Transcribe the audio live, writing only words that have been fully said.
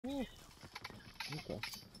Okay.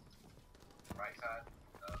 Right side,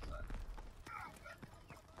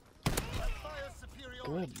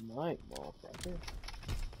 Good night, motherfucker. okay.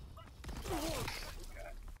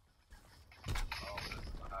 Oh, this is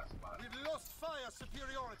a hot spot. We've lost fire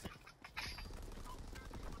superiority.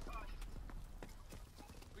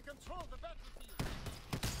 We control the battlefield.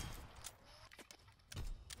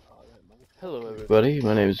 Hello everybody,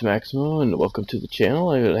 my name is Maximo and welcome to the channel.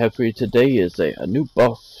 What I have for you today is a new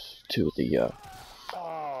buff to the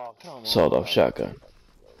sawed-off shotgun.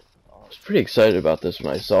 I was pretty excited about this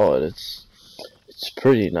when I saw it. It's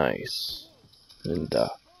pretty nice. And I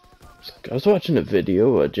was watching a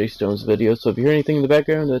video, Jay Stone's video, so if you hear anything in the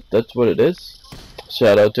background, that's what it is.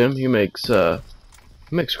 Shout out to him, he makes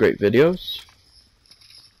great videos.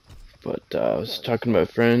 But I was talking to my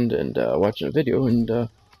friend and watching a video and well,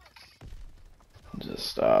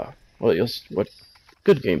 what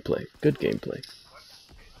good gameplay.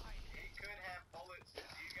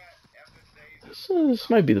 This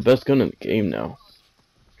might be the best gun in the game now.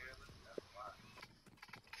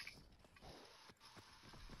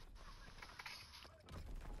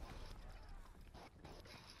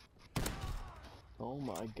 Oh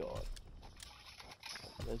my god.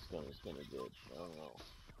 This gun is gonna good. I don't know.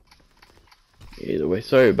 Either way,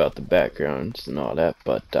 sorry about the backgrounds and all that,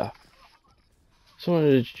 but just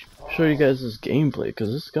wanted to show you guys this gameplay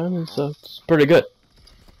because this gun is it's pretty good.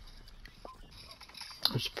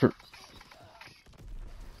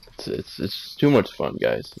 It's too much fun,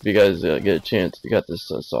 guys. If you guys get a chance, if you got this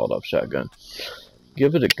sawed-off shotgun,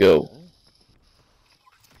 give it a go.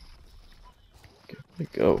 I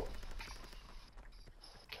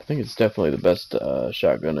think it's definitely the best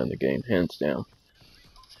shotgun in the game, hands down.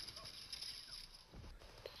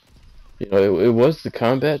 You know, it was the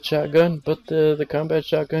combat shotgun, but the combat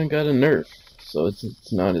shotgun got a nerf, so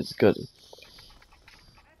it's not as good.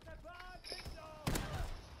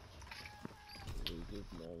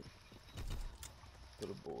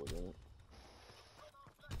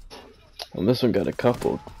 And this one got a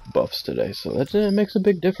couple buffs today, so that makes a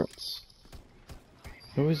big difference.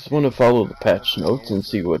 I always want to follow the patch notes and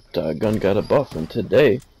see what gun got a buff, and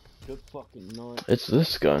today it's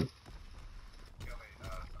this gun.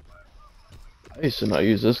 I used to not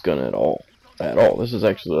use this gun at all. This is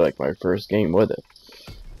actually like my first game with it.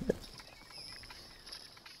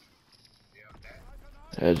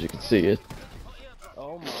 As you can see,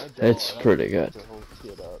 it's pretty good.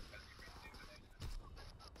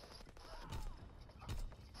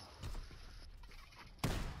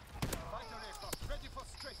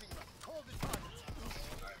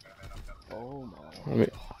 Oh my! I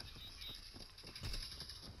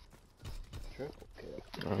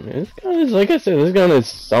mean, this gun is, like I said, this gun is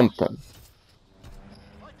something.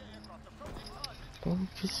 I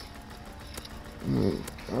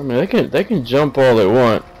mean, they can jump all they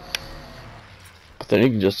want, but then you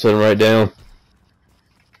can just sit them right down.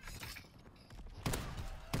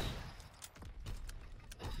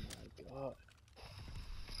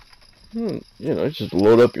 You know, just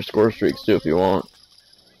load up your score streaks too if you want.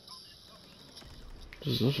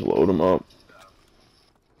 Just load them up.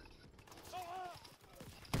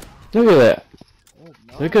 Look at that.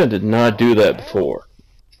 That gun did not do that before.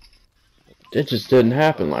 It just didn't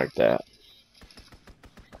happen like that.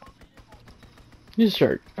 You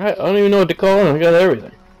start. I don't even know what to call it. I got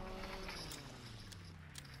everything.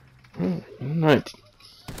 19.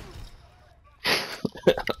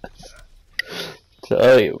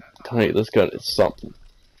 Tell you, this gun is something.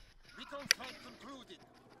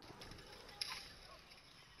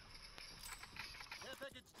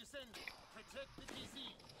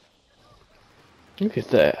 Look at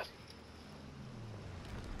that.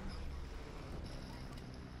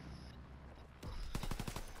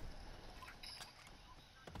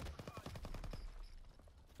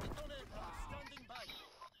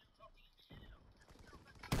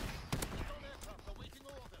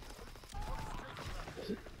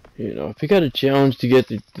 You know, if you got a challenge to get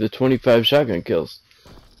the 25 shotgun kills,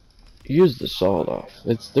 use the sawed-off.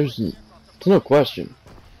 There's no question.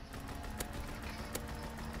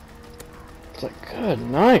 It's like, good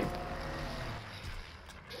night.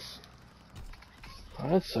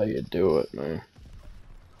 That's how you do it, man.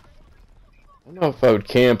 I know if I would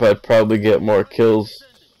camp, I'd probably get more kills,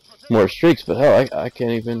 more streaks, but hell, I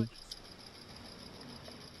can't even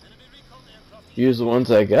use the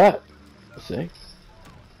ones I got. See?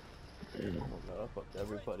 Oh my god, I fucked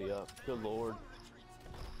everybody up. Good lord.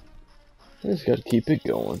 I just gotta keep it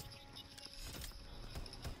going.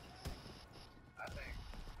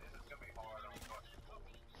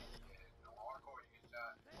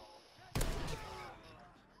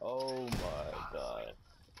 Oh my god.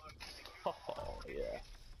 Oh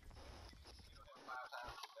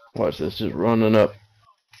Watch this, just running up.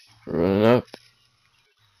 Running up.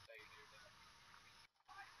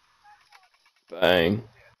 Bang.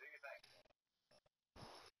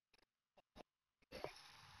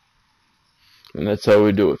 And that's how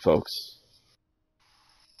we do it, folks.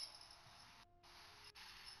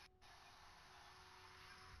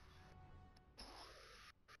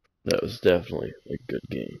 That was definitely a good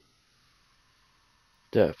game.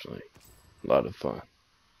 Definitely. A lot of fun.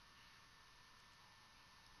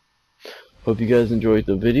 Hope you guys enjoyed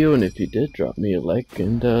the video, and if you did, drop me a like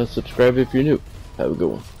and subscribe if you're new. Have a good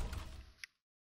one.